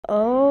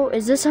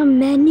is this a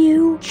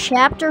menu?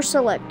 Chapter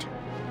select.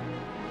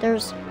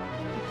 There's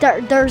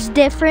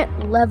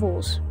different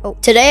levels. Oh.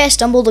 Today I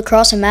stumbled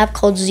across a map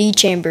called Z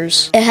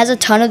Chambers. It has a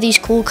ton of these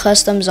cool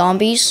custom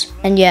zombies,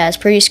 and yeah, it's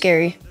pretty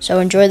scary. So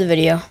enjoy the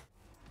video.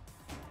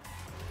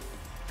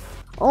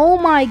 Oh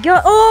my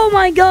god! Oh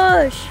my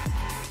gosh!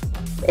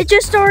 It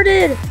just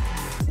started!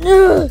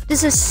 Ugh,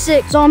 this is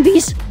sick.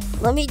 Zombies,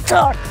 let me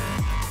talk.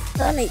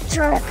 Let me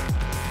talk.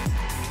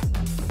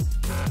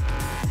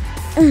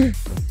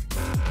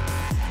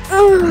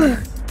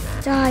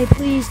 Die,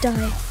 please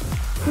die.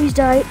 Please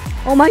die.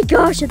 Oh my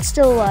gosh, it's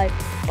still alive.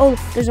 Oh,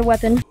 there's a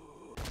weapon.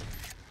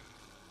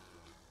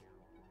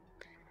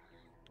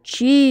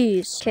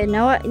 Jeez. Okay,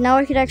 now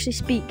I could actually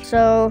speak.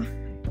 So,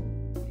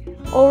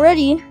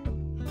 already,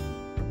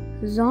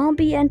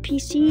 zombie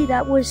NPC,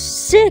 that was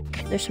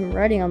sick. There's some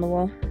writing on the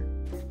wall.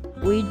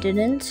 We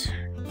didn't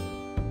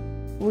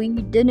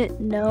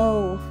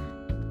know.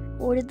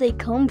 Where did they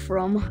come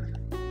from?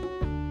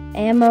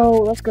 Ammo,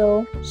 let's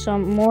go.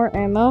 Some more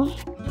ammo.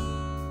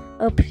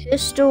 A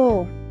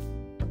pistol.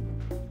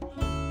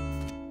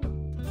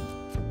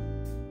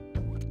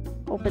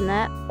 Open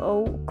that.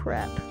 Oh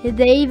crap. Did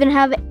they even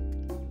have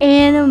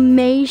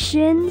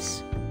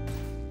animations?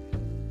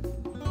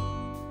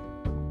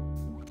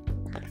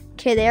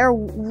 Okay, they are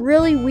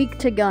really weak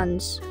to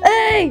guns.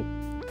 Hey!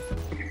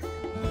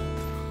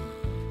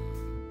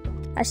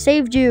 I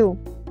saved you.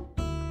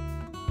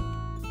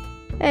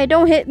 Hey,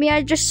 don't hit me.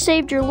 I just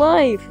saved your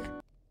life.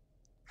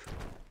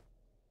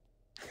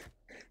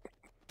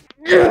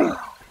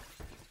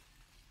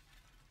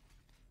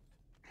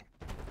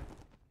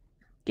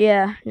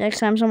 Yeah, next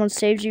time someone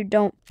saves you,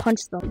 don't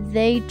punch them.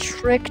 They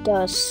tricked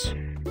us.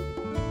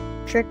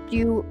 Tricked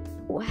you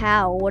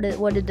how? What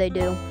did they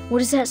do? What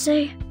does that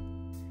say?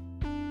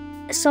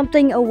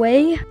 Something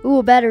away? Ooh,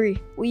 a battery.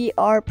 We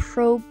are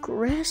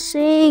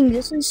progressing.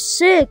 This is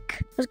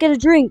sick. Let's get a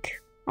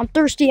drink. I'm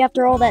thirsty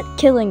after all that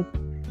killing.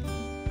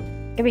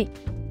 Give me.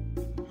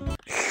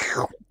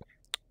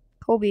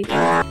 Kobe.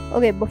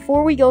 Okay,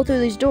 before we go through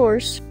these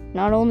doors,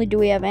 not only do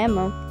we have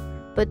ammo,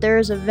 but there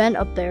is a vent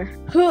up there.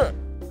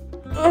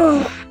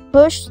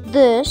 Push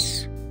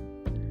this.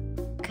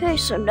 Okay,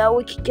 so now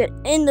we can get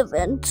in the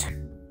vent.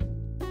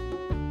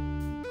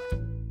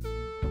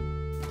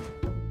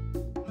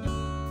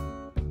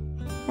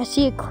 I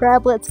see a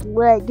crablet's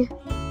leg.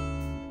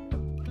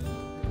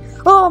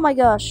 Oh my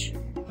gosh.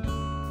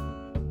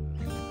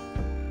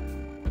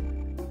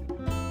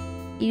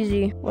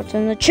 Easy. What's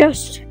in the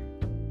chest?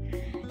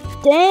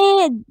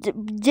 Dang.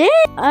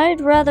 I'd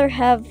rather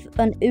have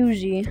an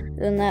Uzi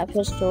than that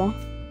pistol.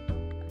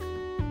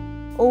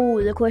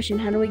 Oh, the question,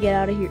 how do we get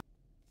out of here?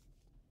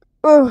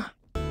 Ugh.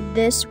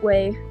 This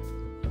way.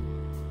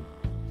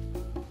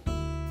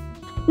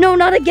 No,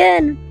 not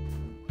again.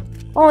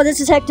 Oh, this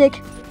is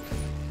hectic.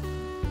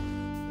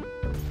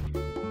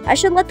 I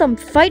should let them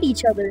fight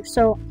each other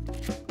so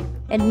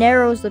it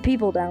narrows the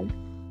people down.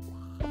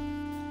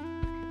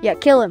 Yeah,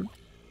 kill him.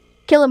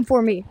 Kill him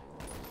for me.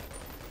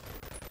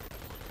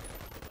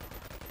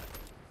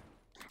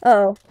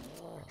 Uh-oh.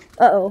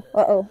 Uh-oh.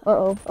 Uh-oh.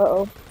 Uh-oh.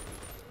 Uh-oh.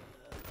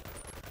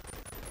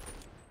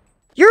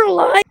 You're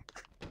alive!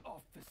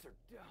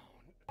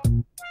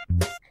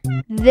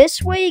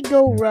 This way,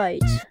 go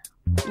right.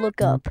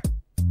 Look up.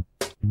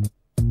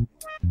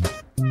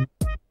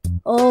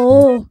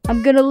 Oh,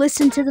 I'm gonna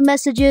listen to the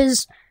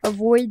messages.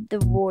 Avoid the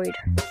void.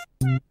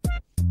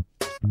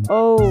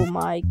 Oh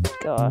my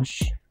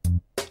gosh.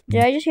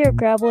 Did I just hear a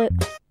crablet?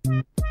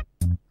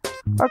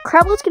 Are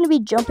crablets gonna be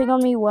jumping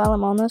on me while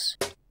I'm on this?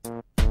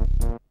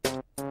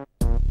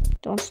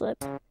 Don't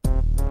slip.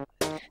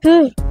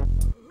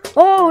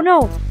 Oh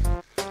no!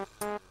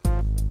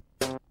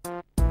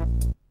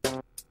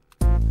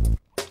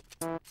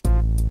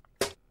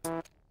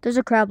 There's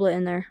a crablet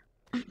in there.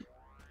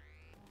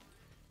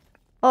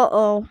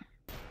 Uh-oh.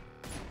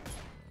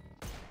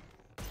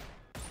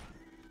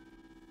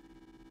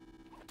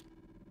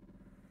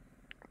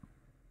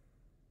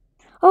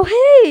 Oh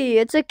hey,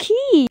 it's a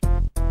key.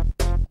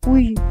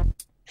 We.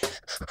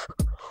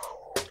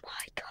 Oh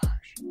my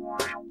gosh.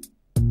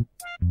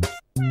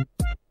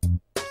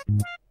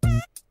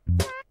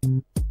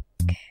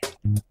 Okay.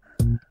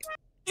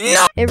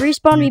 No. It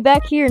respawned me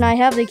back here, and I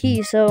have the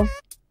key, so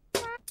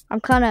I'm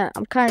kind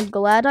of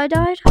glad I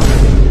died.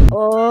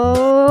 Oh.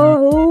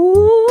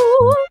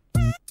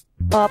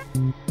 Up.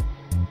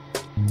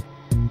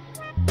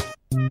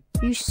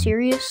 Are you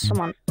serious? Come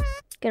on,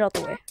 get out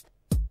the way.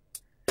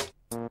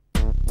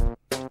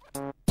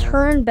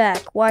 Turn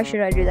back. Why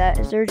should I do that?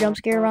 Is there a jump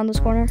scare around this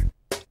corner?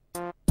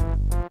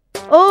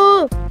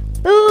 Oh!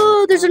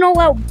 Oh! There's an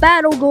all-out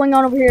battle going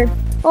on over here.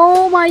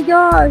 Oh my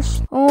gosh!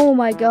 Oh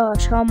my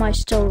gosh! How am I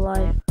still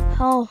alive?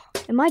 How?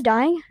 Am I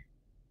dying?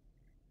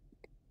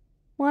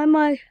 Why am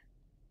I?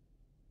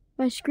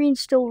 My screen's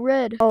still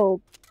red.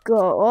 Oh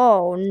god!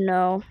 Oh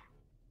no!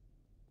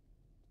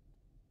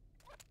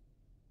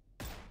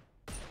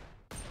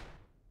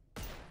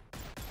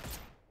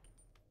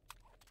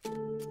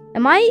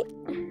 Am I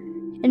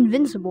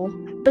invincible?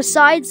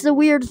 Besides the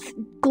weird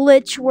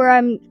glitch where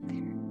I'm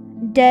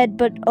dead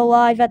but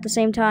alive at the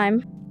same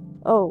time.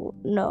 Oh,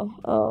 no.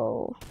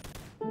 Oh.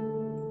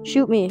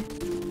 Shoot me.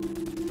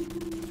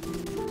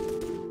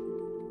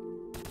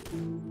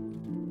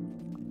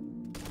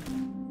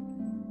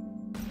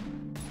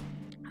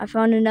 I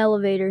found an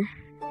elevator.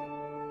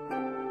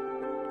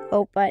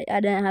 Oh, I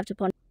didn't have to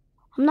punch.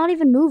 I'm not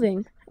even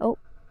moving. Oh.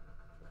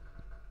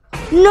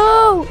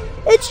 No!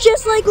 It's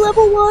just like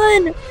level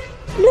 1!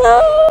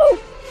 No!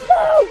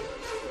 No!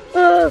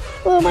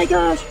 Oh my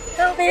gosh!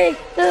 Help me!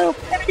 Help!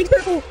 Everything's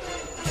purple!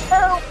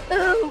 Help!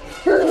 Help!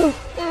 Help!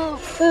 Help!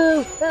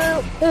 Help!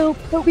 Help! Help!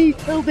 Help me!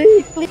 Help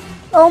me! Please.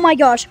 Oh my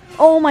gosh!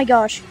 Oh my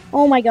gosh!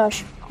 Oh my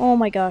gosh! Oh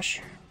my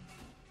gosh!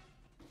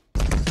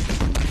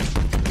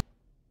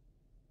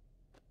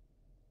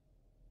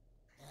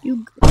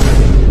 You...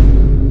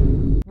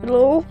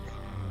 Hello?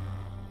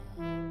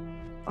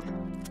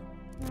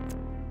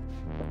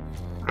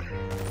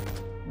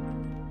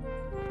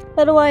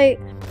 How do I...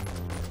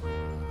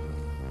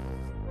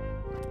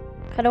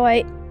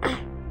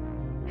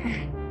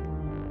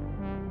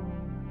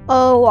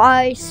 Oh,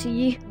 I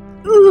see.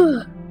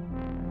 Ugh.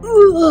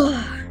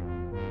 Ugh.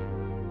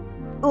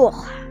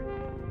 Ugh.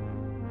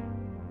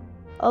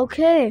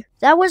 Okay,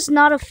 that was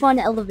not a fun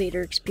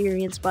elevator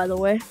experience, by the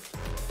way.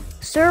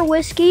 Sir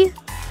Whiskey,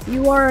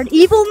 you are an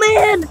evil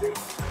man!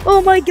 Oh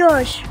my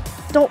gosh!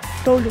 Don't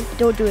do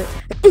it.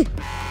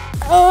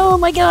 Oh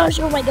my gosh,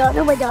 oh my gosh,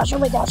 oh my gosh, oh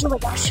my gosh, oh my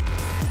gosh.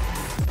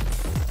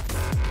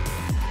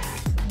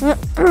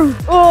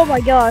 Oh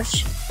my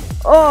gosh.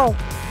 Oh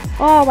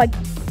my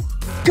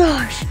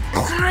gosh.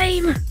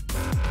 Climb.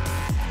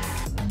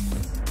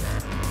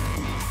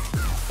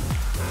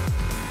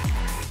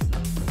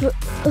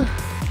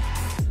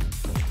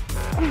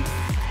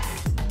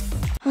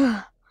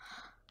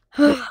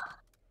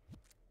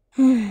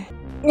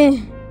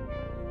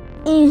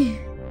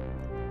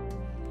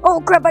 Oh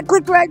crap, I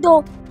clicked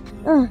ragdoll.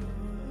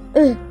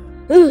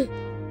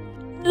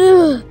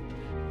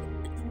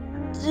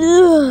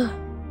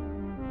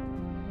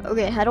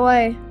 Okay, how do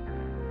I...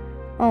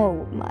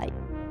 Oh my...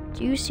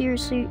 Do you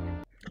seriously...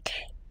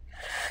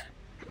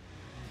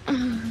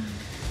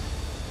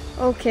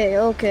 Okay.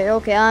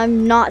 Okay,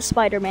 I'm not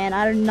Spider-Man.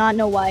 I do not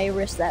know why I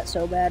risked that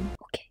so bad.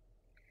 Okay.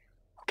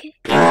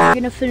 I'm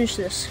gonna finish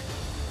this.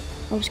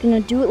 I'm just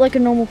gonna do it like a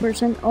normal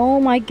person. Oh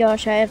my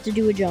gosh, I have to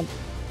do a jump.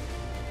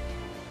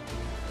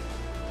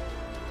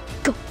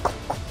 Go.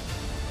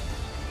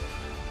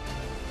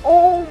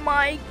 Oh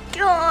my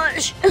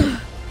gosh!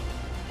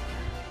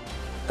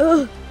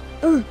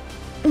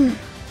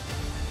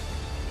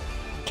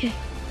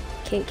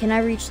 Okay, can I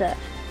reach that?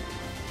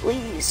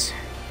 Please.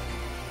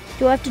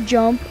 Do I have to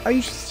jump? Are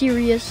you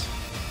serious?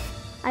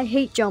 I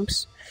hate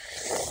jumps.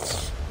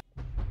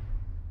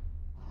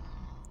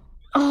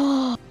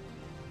 Oh.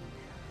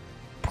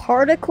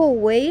 Particle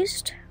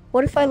waste?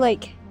 What if I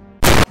like...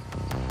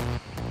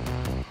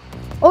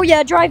 Oh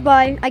yeah, drive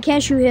by. I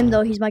can't shoot him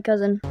though, he's my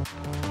cousin.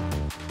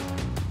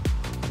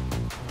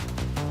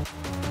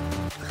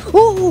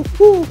 Oh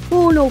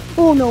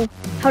no.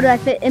 How did I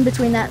fit in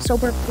between that so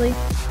perfectly?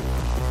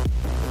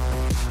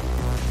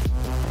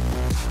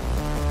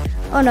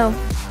 Oh no.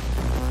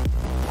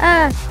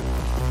 Ah.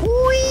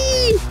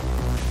 Whee!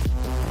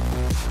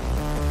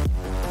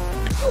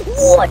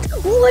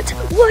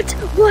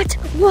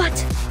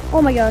 What?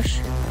 Oh my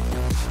gosh.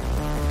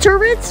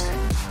 Turrets?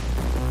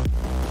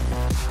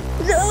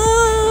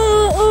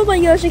 Oh my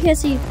gosh, I can't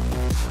see.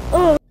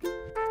 Oh.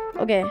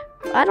 Okay,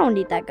 I don't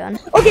need that gun.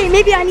 Okay,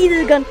 maybe I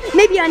needed a gun.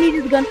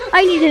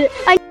 I needed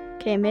it.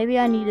 Okay, maybe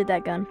I needed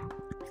that gun.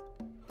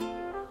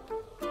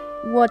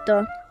 What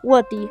the?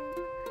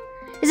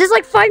 Is this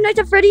like Five Nights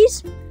at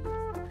Freddy's?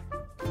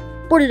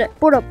 Board up. No,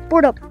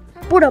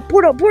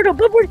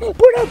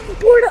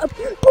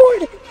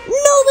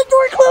 the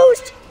door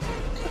closed.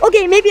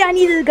 Okay, maybe I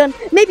needed a gun.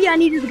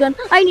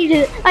 I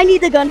needed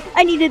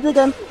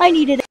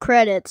it.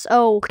 Credits.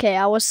 Okay,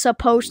 I was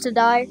supposed to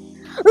die.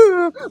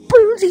 I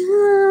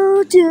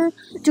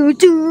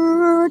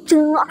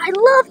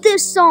love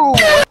this song.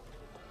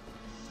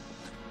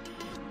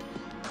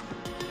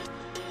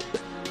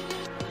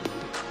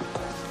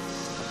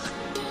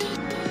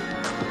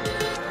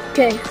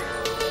 Okay.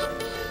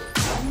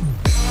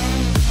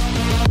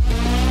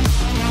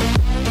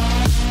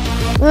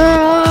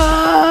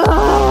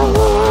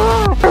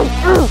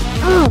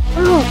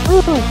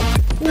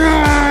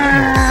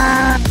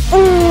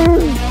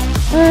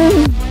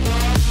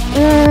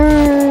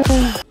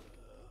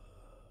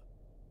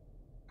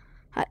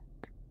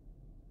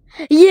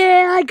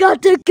 Yeah, I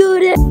got the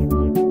good.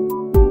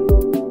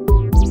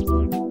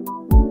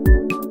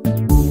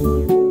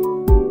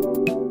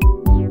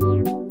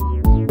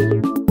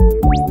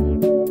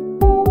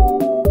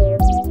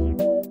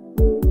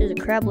 There's a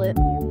crablet.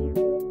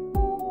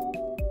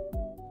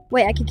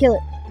 Wait, I can kill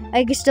it.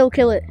 I can still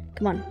kill it.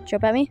 Come on,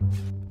 jump at me.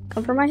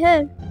 Come for my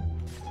head.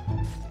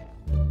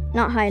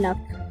 Not high enough.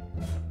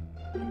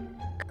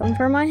 Come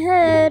for my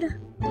head.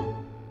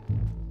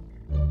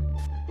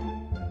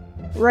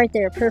 Right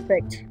there,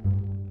 perfect.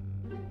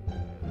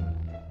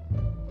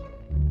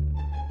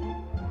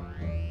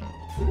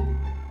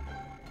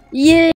 Yeah.